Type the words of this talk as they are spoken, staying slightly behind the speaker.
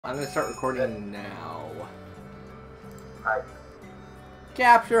I'm gonna start recording now. Hi.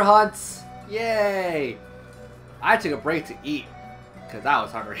 Capture hunts! Yay! I took a break to eat, because I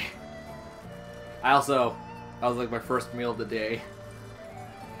was hungry. That was like my first meal of the day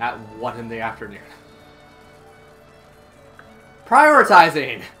at 1 in the afternoon.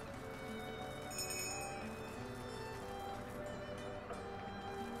 Prioritizing!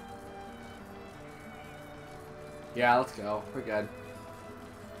 Yeah, let's go. We're good.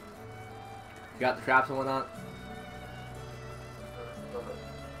 You got the traps and whatnot?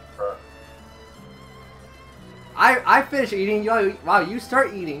 I finished eating. Wow, you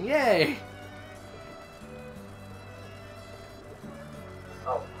start eating. Yay!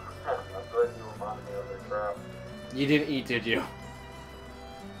 Oh, I'm glad you reminded me of the trap. You didn't eat, did you?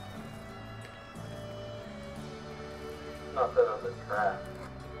 Not that of the trap.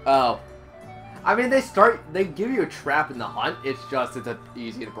 Oh. I mean, they give you a trap in the hunt. It's an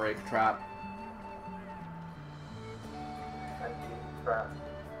easy to break trap. I need the trap.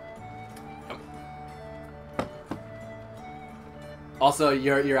 Also,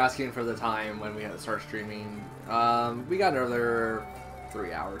 you're asking for the time when we had to start streaming. We got another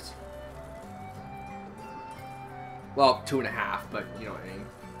 3 hours. Well, 2.5, but you know what I mean.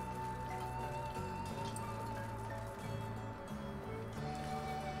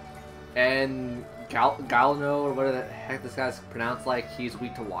 And Galano, or whatever the heck this guy's pronounced like, he's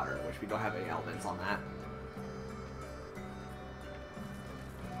weak to water, which we don't have any elements on that.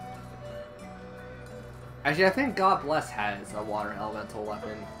 Actually, I think God Bless has a water elemental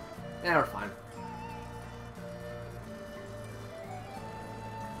weapon. Yeah, we're fine.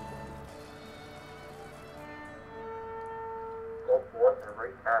 Go forth and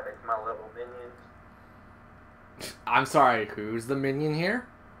wreak havoc, my little minions. I'm sorry, who's the minion here?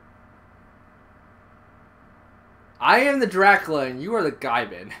 I am the Dracula and you are the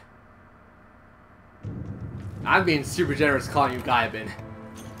Gaibin. I'm being super generous calling you Gaibin.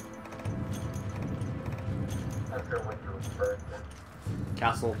 After what you referred to.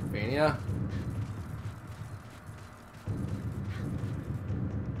 Castlevania?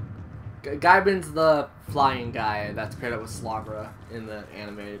 Gaibin's the flying guy that's paired up with Slagra in the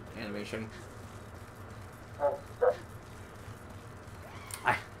animation. Oh, okay.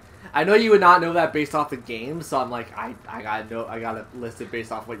 I know you would not know that based off the game, so I'm like, I gotta list it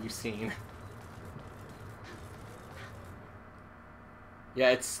based off what you've seen.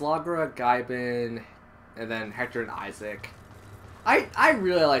 Yeah, it's Slagra, Gaibin, and then Hector and Isaac. I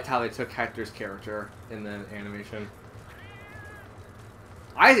really liked how they took Hector's character in the animation.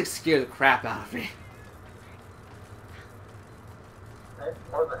 Isaac scared the crap out of me. It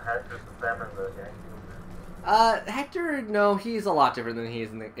wasn't Hector the Salmon the game. Hector, no, he's a lot different than he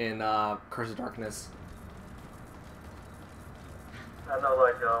is in Curse of Darkness. I know,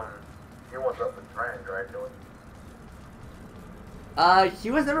 like, he was up with Dracula. He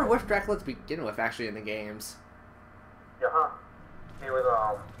was never with Dracula to begin with, actually, in the games. Yeah, huh? He was,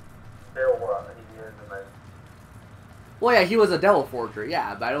 still what he is in the... Well, yeah, he was a devil forger,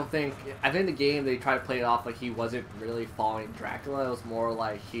 yeah, but I think the game they tried to play it off like he wasn't really following Dracula. It was more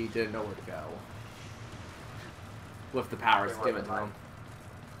like he didn't know where to go with the powers given to him.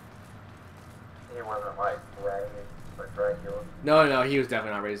 He wasn't like raised by Dracula. No, he was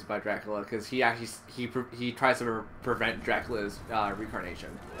definitely not raised by Dracula because he actually he tries to prevent Dracula's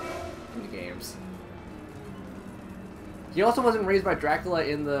reincarnation in the games. He also wasn't raised by Dracula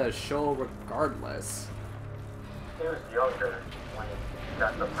in the show, regardless. He was younger when he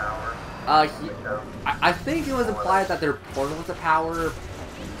got the power. I think it was implied that they're born with the power.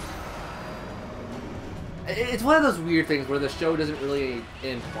 It's one of those weird things where the show doesn't really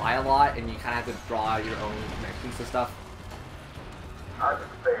imply a lot, and you kind of have to draw your own connections to stuff. I just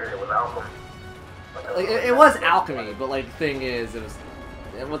figured it was alchemy. Like, it was alchemy, but like the thing is, let's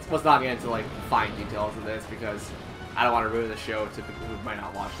not get into like fine details of this because I don't want to ruin the show to people who might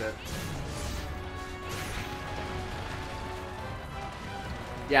not watch it.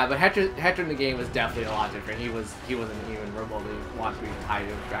 Yeah, but Hector in the game was definitely a lot different. He wasn't even remotely want to be tied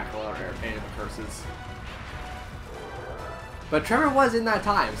to Dracula or any of the curses. But Trevor was in that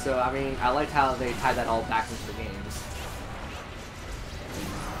time, so I mean, I liked how they tied that all back into the games.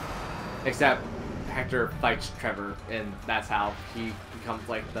 Except Hector fights Trevor, and that's how he becomes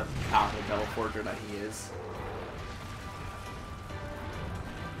like the powerful devil forger that he is.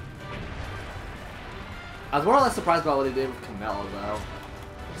 I was more or less surprised about what they did with Camilla, though.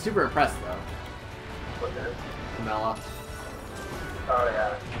 Super impressed, though. What did? Camilla. Oh,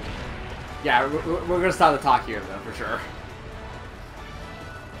 yeah. Yeah, we're gonna stop the talk here, though, for sure.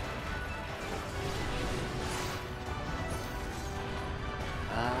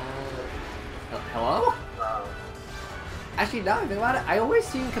 Actually, now that I think about it, I always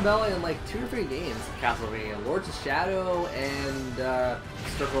seen Cabela in like 2 or 3 games of Castlevania. Lords of Shadow and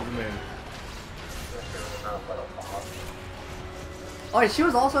Circle of the Moon. Oh, and she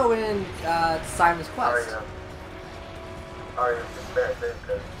was also in Simon's Quest.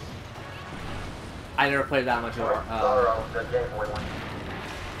 I never played that much of it.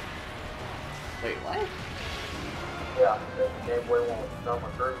 Wait, what? Yeah, the Game Boy one with Selma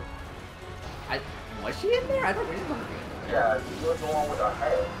Cruz. Was she in there? I don't remember her being in there. Yeah, she was the one with the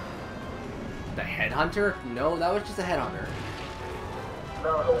head. The headhunter? No, that was just a headhunter.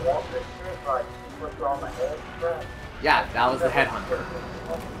 No, the chick, like, she puts her on the head strap. Yeah, that was the headhunter.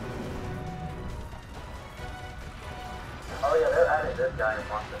 Oh yeah, they're adding this guy in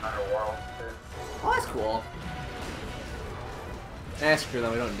Monster Hunter World, too. Oh, that's cool. Screw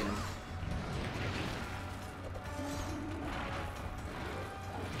them, we don't need him.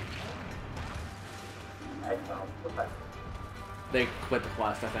 They quit the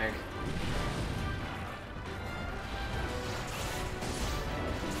quest, I think.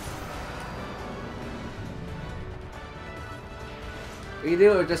 We can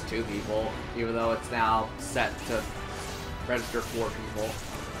do it with just 2 people, even though it's now set to register 4 people.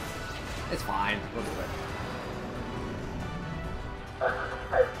 It's fine, we'll do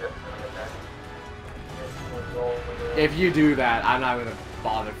it. If you do that, I'm not gonna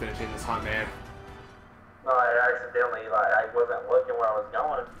bother finishing this hunt, man. No, I accidentally, like, I wasn't looking where I was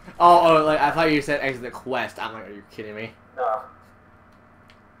going. Oh, like, I thought you said exit the quest. I'm like, are you kidding me? No.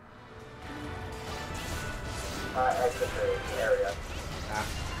 I exited the area. Ah.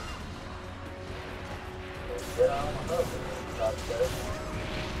 Get on the boat.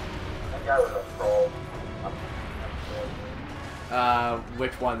 That guy was a troll.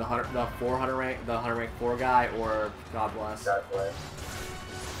 Which one? The 400 rank, the 100 rank 4 guy, or God bless? God bless.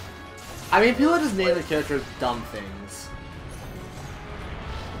 I mean, people just name the characters dumb things.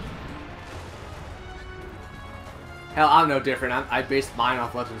 Hell, I'm no different. I based mine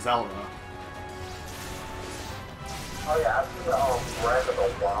off Legend of Zelda. Oh yeah, I've seen the Breath of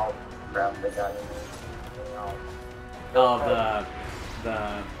the Wild crap they got in there. Oh,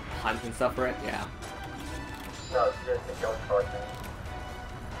 the hunt and stuff for it? Yeah. No, it's just the guild card thing.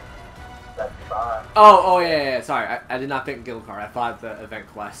 That's 5. Oh, yeah. Sorry, I did not think guild card. I thought the event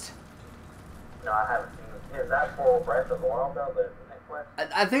quest. No, I haven't seen it. Is that for Breath of the Wild though, the next quest?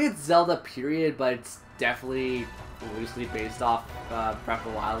 I think it's Zelda period, but it's definitely loosely based off Breath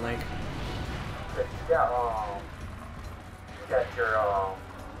of the Wild Link. But you got your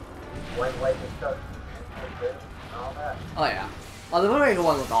Wind Waker stuff and all that. Oh yeah. Oh, the Wind Waker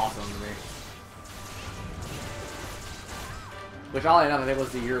one looked awesome to me. Which, oddly enough, I think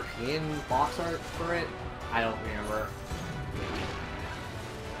was the European box art for it. I don't remember.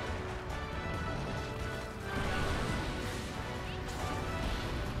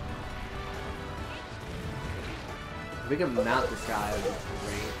 If we can mount this guy, it would be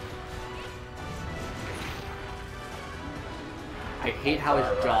great. I hate how his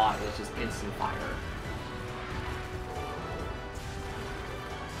jaw is just instant fire.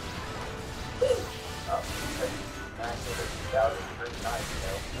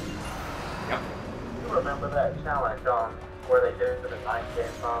 Yep. You remember that challenge where they did the 9K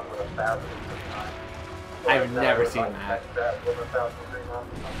song with 1,000 times? I've never seen that. With 1,000 or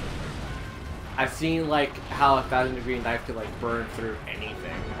I've seen like how a 1,000-degree knife could like burn through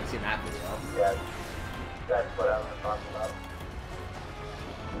anything. I've seen that video. Yeah, that's what I was talking about.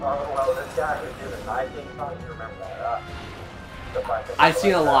 Oh, well, this guy who did the 9K song, you remember that? I've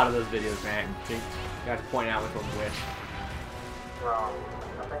seen a lot of those videos, man. You have to point out which one's which. I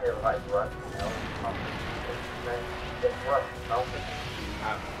think it was like Rush, you know? It's Rush, something.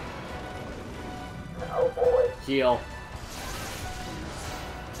 Oh boy. Heal.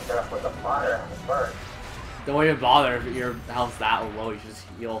 You gotta put the fire out first. Don't even bother if your health's that low, you should just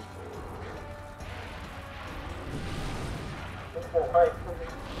heal.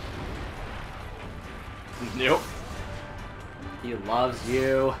 Nope. He loves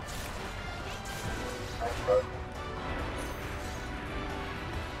you.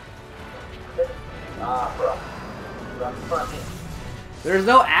 There's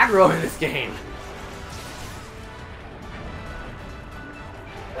no aggro in this game.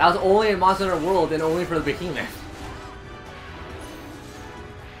 That was only in Monster Hunter World and only for the behemoth.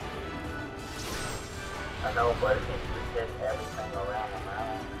 I know, but it seems to hit everything around the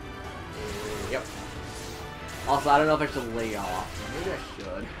map. Yep. Also, I don't know if I should lay off. Maybe I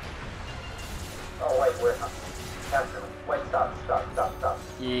should. Oh wait, we're capturing. Wait, stop.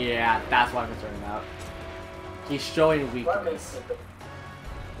 Yeah, that's what I'm concerned about. He's showing weakness.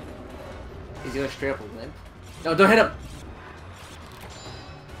 He's gonna straight up limp. No, don't hit him!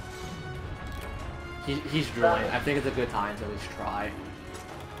 He's drooling. I think it's a good time to at least try.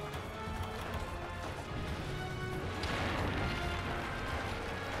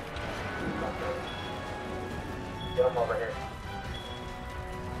 Get him over here.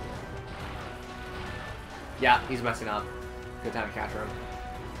 Yeah, he's messing up. Good time to capture him.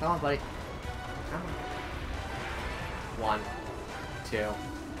 Come on, buddy. Come on. 1, 2.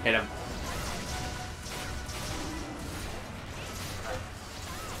 Hit him.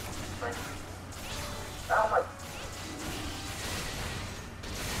 Oh my.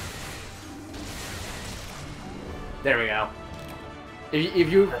 There we go. If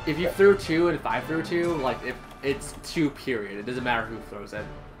you threw 2 and if I threw 2, like it's 2 period. It doesn't matter who throws it.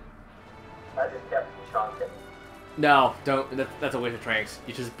 I just kept chunking. No, don't. That's a waste of tranks.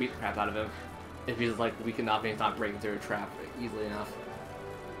 You just beat the crap out of him. If he's like weak enough and he's not breaking through a trap easily enough.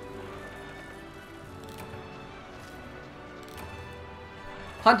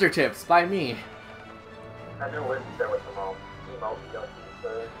 Hunter tips by me. I knew there was some emote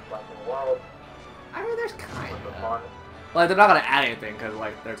justice like in the world. I mean, there's kind With the of. fun. Like, they're not gonna add anything because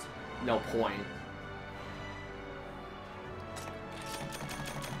like there's no point.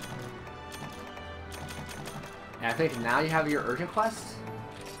 And I think now you have your urgent quest.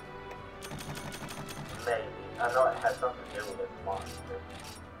 Maybe. I know it has something to do with this monster.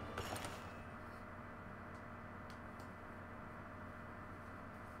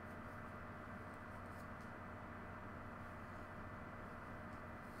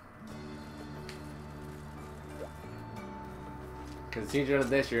 Because since you're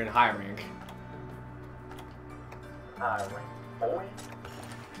this, you're in high rank. Boy.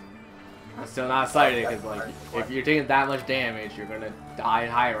 I'm still not excited because like if you're taking that much damage, you're gonna die in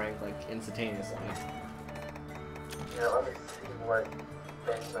high rank like instantaneously. Yeah, let me see what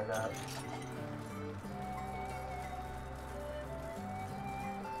things I got.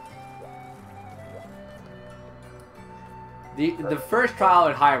 The first trial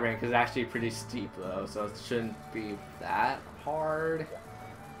in high rank is actually pretty steep though, so it shouldn't be that hard.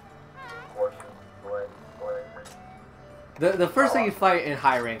 The first thing you fight in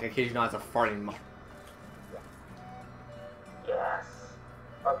high rank, in case you know, is a farting monster. Yes.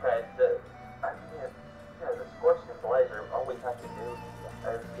 Okay, the Scorching Blazer, all we have to do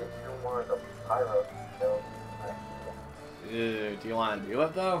is get 2 more of the pyro kills. Do you want to do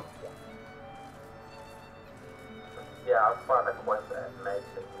it though? Yeah, I'll find a quest that makes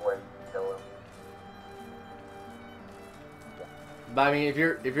it where you can kill him. But I mean, if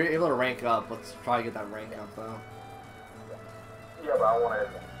you're able to rank up, let's try to get that rank up though. Yeah, but I want to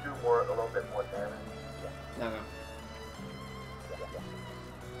do a little bit more damage. No.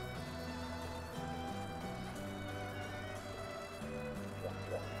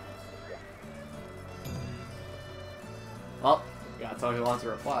 Well, yeah, tell me who wants a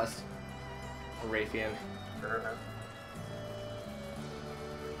request. Raytheon. Sure enough.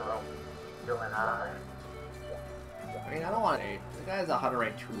 So, feeling high. I mean, I don't want 8. The guy's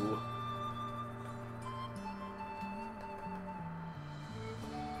 102.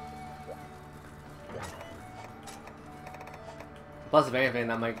 Plus, if anything,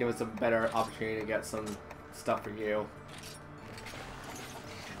 that might give us a better opportunity to get some stuff for you.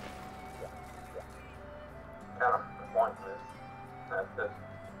 Kind of pointless. That's just...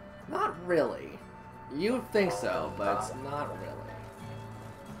 Not really. You'd think so, but it's not really.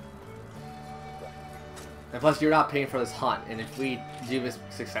 And plus, you're not paying for this hunt, and if we do this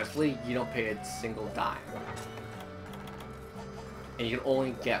successfully, you don't pay a single dime. And you can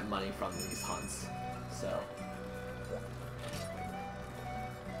only get money from these hunts, so...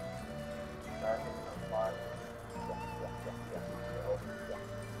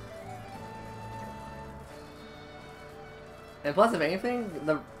 And plus, if anything,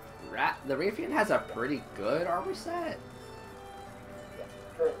 the Raytheon has a pretty good armor set.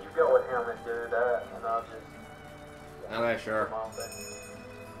 Then you go with him and do that, and I'll just... Okay, sure. come on, then.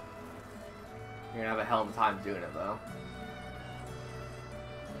 You're gonna have a hell of a time doing it, though.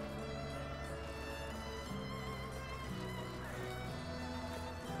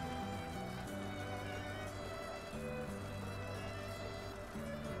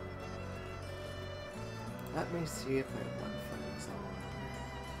 Let me see if I want friends on.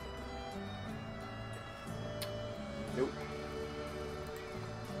 Nope.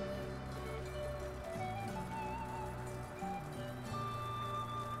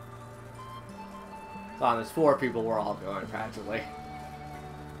 So there's 4 people we're all going practically.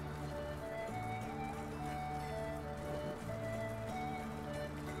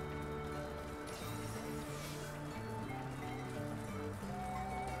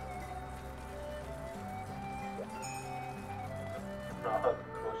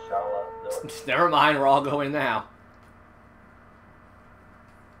 Never mind, we're all going now.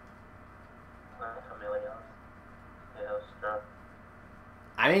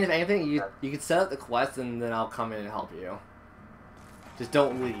 I mean, if anything, you could set up the quest and then I'll come in and help you. Just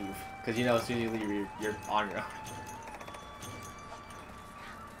don't leave, because you know as soon as you leave, you're on your own.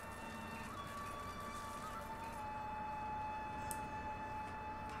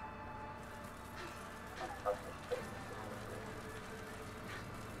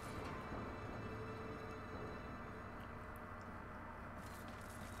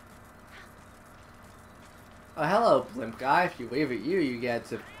 Oh, hello, blimp guy. If you wave at you, you get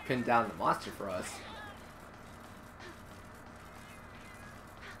to pin down the monster for us.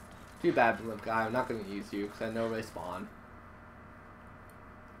 Too bad, blimp guy. I'm not going to use you, because I know they spawn.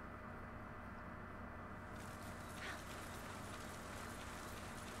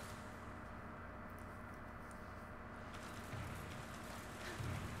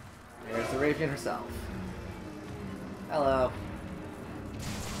 There's the Raven herself. Hello.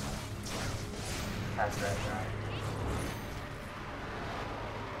 That's right, right.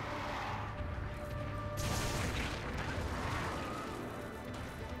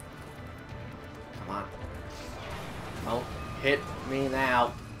 Come on. Don't hit me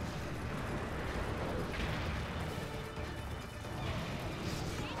now.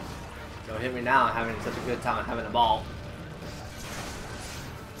 Don't hit me now. I'm having such a good time. I'm having a ball.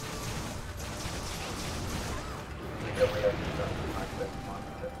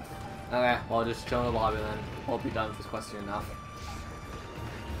 Okay, well, just chill in the lobby then. We'll be done with this quest soon enough.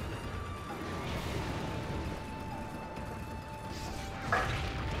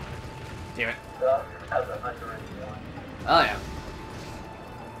 Damn it. Oh, yeah.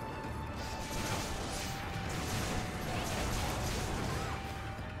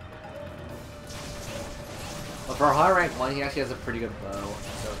 Well, for a high rank 1, he actually has a pretty good bow.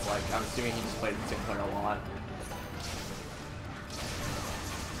 So it's like, I'm assuming he just played Sinclair a lot.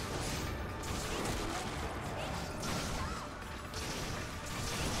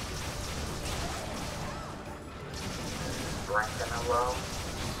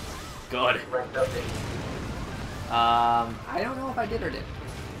 Good. I don't know if I did or didn't.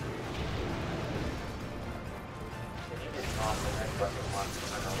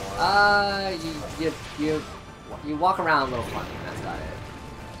 You walk around a little funny, that's about it.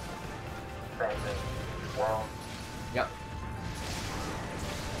 Yep.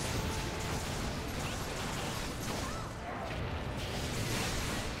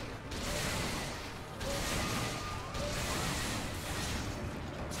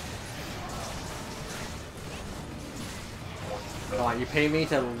 Come on, you pay me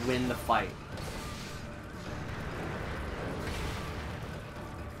to win the fight.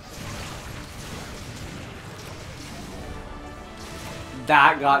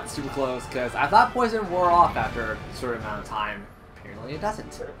 That got super close, because I thought poison wore off after a certain amount of time. Apparently it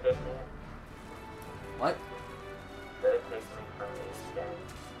doesn't. What?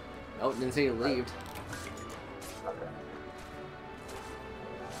 Nope, didn't say you leaved.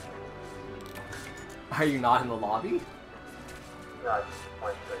 Are you not in the lobby? No, I just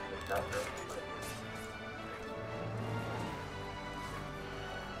went to the doctor.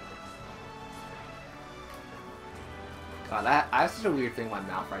 God, I have such a weird thing in my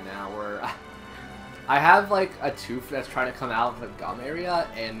mouth right now where I have like a tooth that's trying to come out of the gum area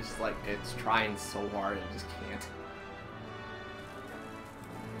and it's like it's trying so hard and it just can't.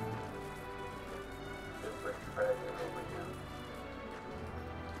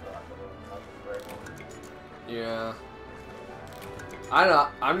 Yeah. I don't know.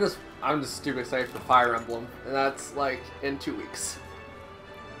 I'm just stupid excited for Fire Emblem, and that's like in 2 weeks.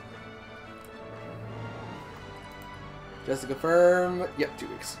 Just to confirm, yep, 2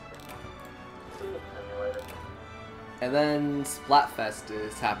 weeks. And then Splatfest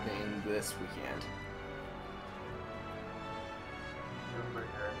is happening this weekend.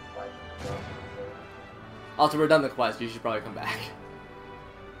 Also, we're done the quest. You should probably come back.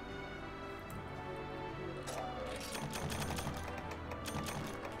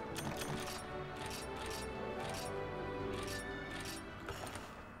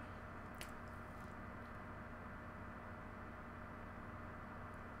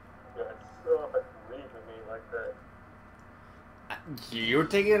 You're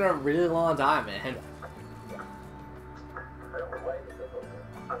taking a really long time, man.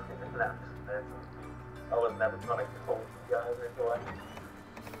 I was never gonna call you guys anyway.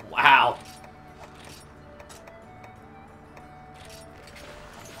 Wow.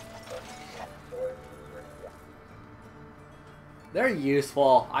 They're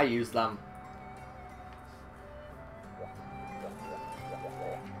useful. I use them.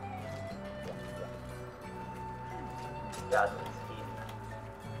 got to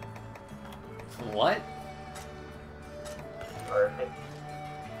speed. What? Or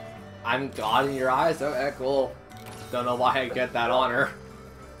I'm God in your eyes? Okay, cool. Don't know why I get that honor.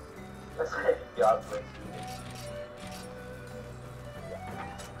 God to speed.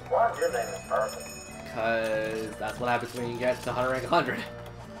 Why is your name in purple? Because that's what happens when you get to 100 rank 100.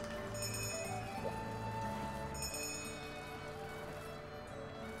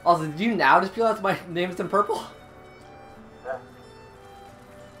 Also, did you now just realize my name is in purple? Yeah.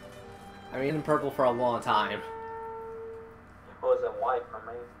 I mean, in purple for a long time. It was in white for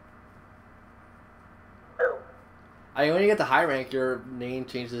me. Oh. I mean, when you get to high rank, your name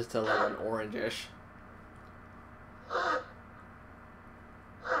changes to like an orangish.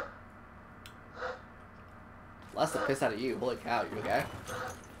 Less the piss out of you. Holy cow, you okay?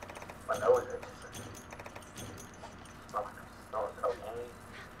 My nose is. Smelling cocaine.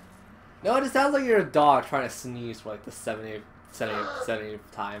 No, it just sounds like you're a dog trying to sneeze for like the 70th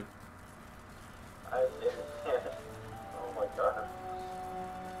time. Oh my god.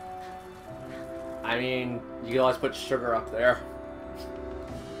 I mean, you can always put sugar up there.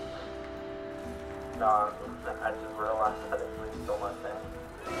 No, I just realized I didn't really so much thing.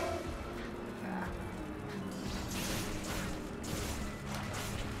 Yeah.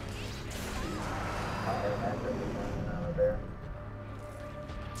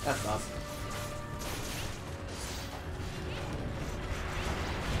 That's us.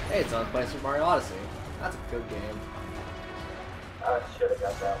 Hey, it's on playing Super Mario Odyssey. That's a good game. I should have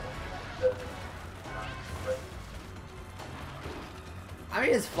got that one. I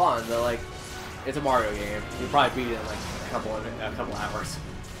mean, it's fun, though, like, it's a Mario game. You probably beat it in, like, a couple hours.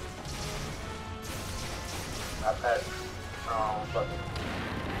 I've had, fucking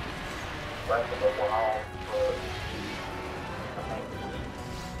Breath of the Wild for, I think,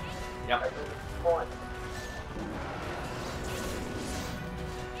 Yep. at this point.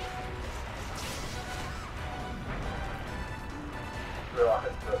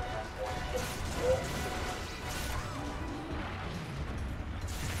 Realized that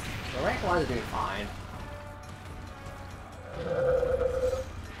The rank 1 is doing fine.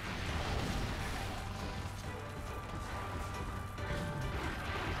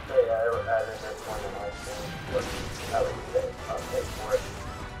 I added this one in my phone, but I would say I'll pay for it.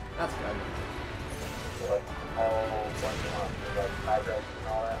 That's good. Like, all bunch of like, address and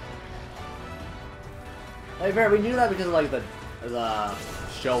all that. Like, fair, we knew that because of, like, the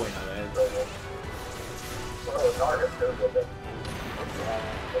showing of it. So, well, it was August, too, but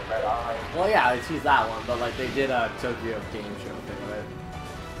the red eye. Well, yeah, they teased that one, but, like, they did a Tokyo Game Show thing with it.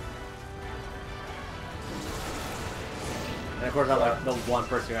 And of course, I'm like the one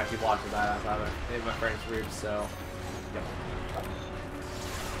person who actually watches that outside of my friends group, so. Yep.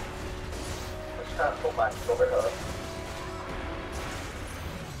 Let's try to pull back over here.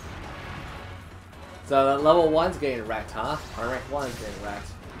 So that level 1's getting wrecked, huh? Or rank 1's getting wrecked.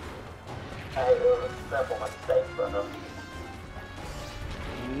 Hey, it was a simple mistake, brother.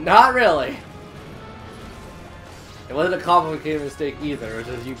 Not really. It wasn't a complicated mistake either, it was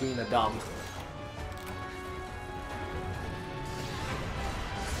just you being a dumb.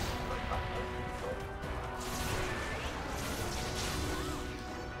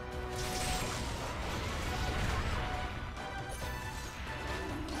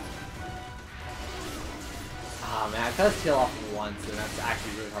 Oh man, I cut his tail off once, and that's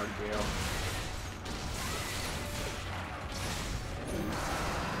actually really hard to do.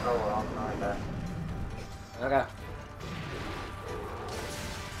 Oh well, not that. Okay.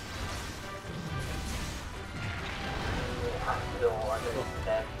 I'm still under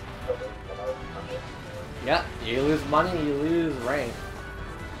 10. Yep, you lose money, you lose rank.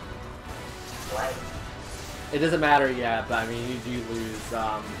 What? It doesn't matter yet, but I mean, you do lose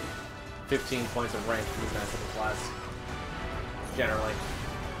 15 points of rank for these simple class. Generally.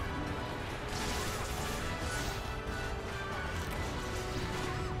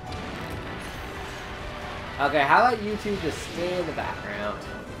 Okay, how about you two just stay in the background?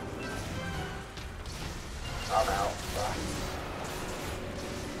 I'm out. Bye.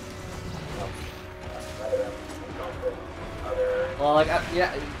 Well, like,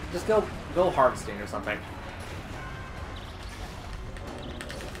 yeah, just go harvesting or something.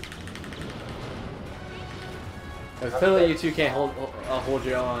 Because clearly you two can't hold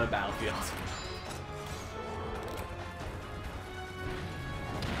your own on a battlefield.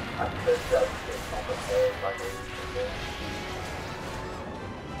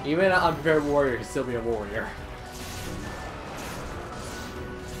 Even an unprepared warrior can still be a warrior.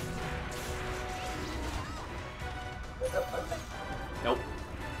 Nope.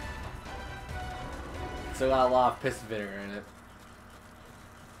 Still got a lot of piss vinegar in it.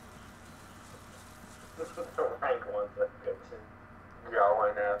 The rank ones that go to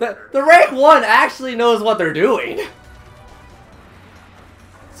going after. The rank 1 actually knows what they're doing.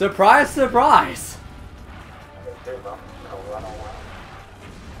 Surprise, surprise. Run away.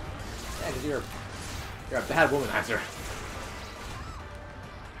 Yeah, because you're a bad womanizer.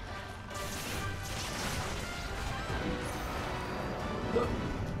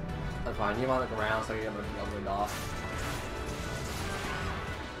 That's fine. You want to look around so I can get my wind off.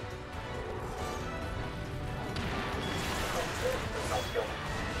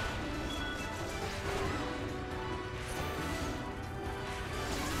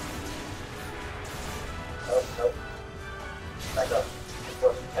 Nope. Back up.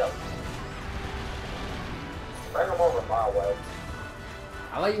 Help. Bring them over my way.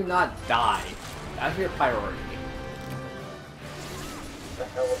 I'll let you not die. That's your priority. The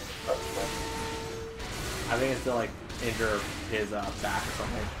hell is this? I think it's to like injure his back or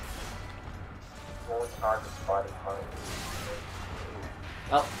something. Only target fighting hard.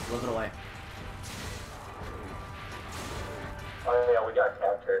 Oh, look it away. Oh yeah, we got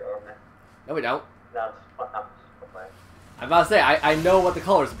captured on there. No, we don't. Now it's fine. I'm about to say, I know what the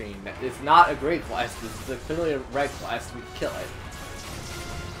colors mean. It's not a gray quest. This is clearly a red quest. We can kill it.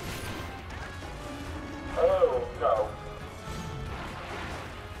 Oh no.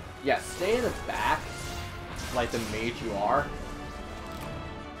 Yeah, stay in the back, like the mage you are.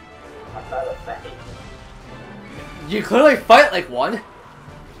 I'm not a mage. You clearly fight like one.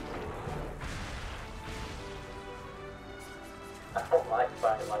 I don't like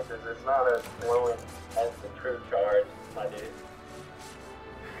fighting like this. It's not as fluent as the true charge, my dude.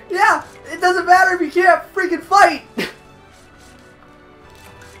 Yeah, it doesn't matter if you can't freaking fight.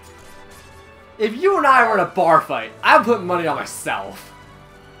 If you and I were in a bar fight, I'm putting money on myself.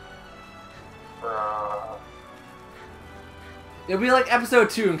 It'll be like episode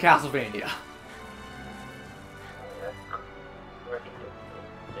 2 in Castlevania.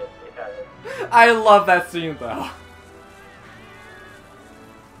 I love that scene though.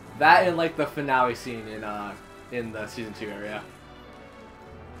 That and like the finale scene in the season 2 area.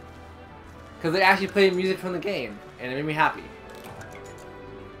 Because they actually played music from the game, and it made me happy.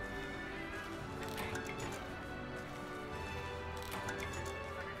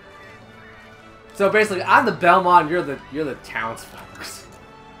 So basically, I'm the Belmont, you're the townsfolk.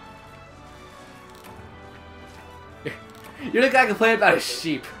 You're the guy complaining about his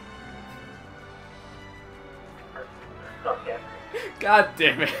sheep. Okay. God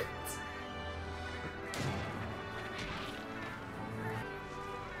damn it.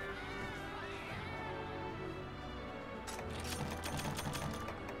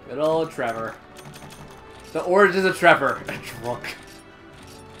 Good old Trevor. The origins of Trevor. A drunk.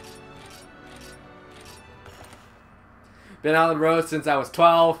 Been on the road since I was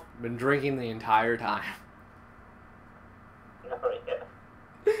 12. Been drinking the entire time. Oh,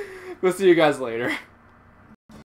 yeah. We'll see you guys later.